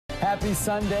Happy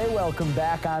Sunday. Welcome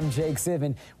back. I'm Jake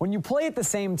Zivin. When you play at the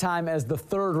same time as the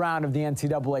third round of the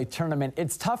NCAA tournament,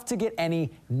 it's tough to get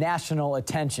any national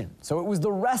attention. So it was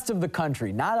the rest of the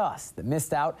country, not us, that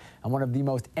missed out on one of the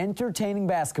most entertaining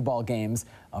basketball games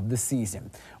of the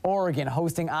season. Oregon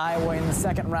hosting Iowa in the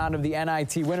second round of the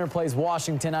NIT. Winner plays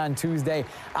Washington on Tuesday.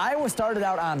 Iowa started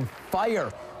out on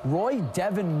fire. Roy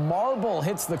Devin Marble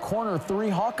hits the corner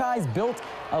three. Hawkeyes built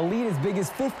a lead as big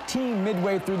as 15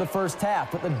 midway through the first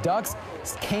half, but the Ducks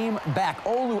came back.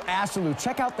 Olu Ashaolu,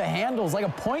 check out the handles like a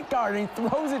point guard, and he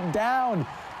throws it down.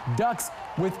 Ducks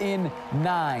within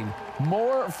 9.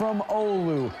 More from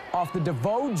Olu. Off the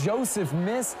DeVoe Joseph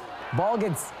miss, ball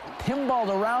gets pinballed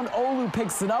around. Olu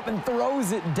picks it up and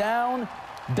throws it down.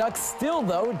 Ducks still,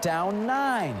 though, down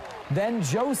 9. Then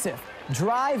Joseph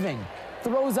driving,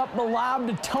 throws up the lob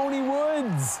to Tony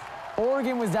Woods.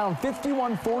 Oregon was down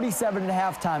 51-47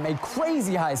 at halftime, a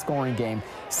crazy high-scoring game.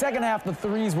 Second half, the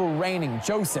threes were raining.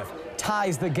 Joseph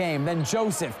ties the game. Then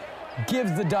Joseph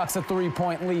gives the Ducks a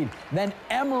 3-point lead. Then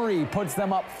Emery puts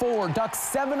them up 4. Ducks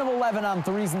 7 of 11 on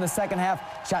threes in the second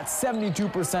half, shot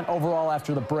 72% overall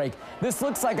after the break. This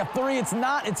looks like a 3. It's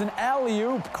not. It's an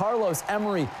alley-oop. Carlos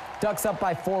Emery, Ducks up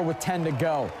by 4 with 10 to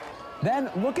go.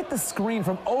 Then look at the screen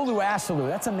from Olu Ashaolu.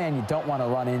 That's a man you don't want to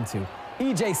run into.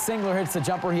 E.J. Singler hits the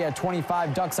jumper. He had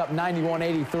 25. Ducks up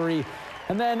 91-83.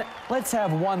 And then let's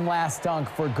have one last dunk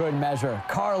for good measure.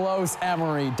 Carlos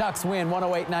Emery. Ducks win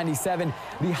 108-97.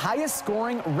 The highest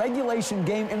scoring regulation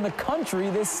game in the country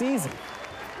this season.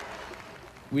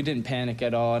 We didn't panic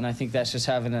at all, and I think that's just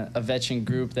having a veteran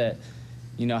group that,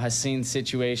 you know, has seen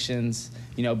situations,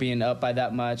 you know, being up by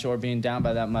that much or being down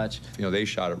by that much. You know, they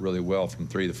shot it really well from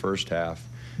 3 the first half,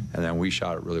 and then we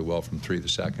shot it really well from 3 the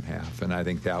second half. And I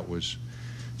think that was,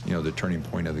 you know, the turning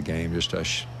point of the game, just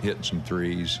us hitting some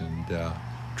threes and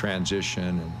transition.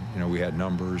 And, you know, we had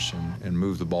numbers and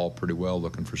moved the ball pretty well,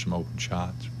 looking for some open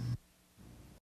shots.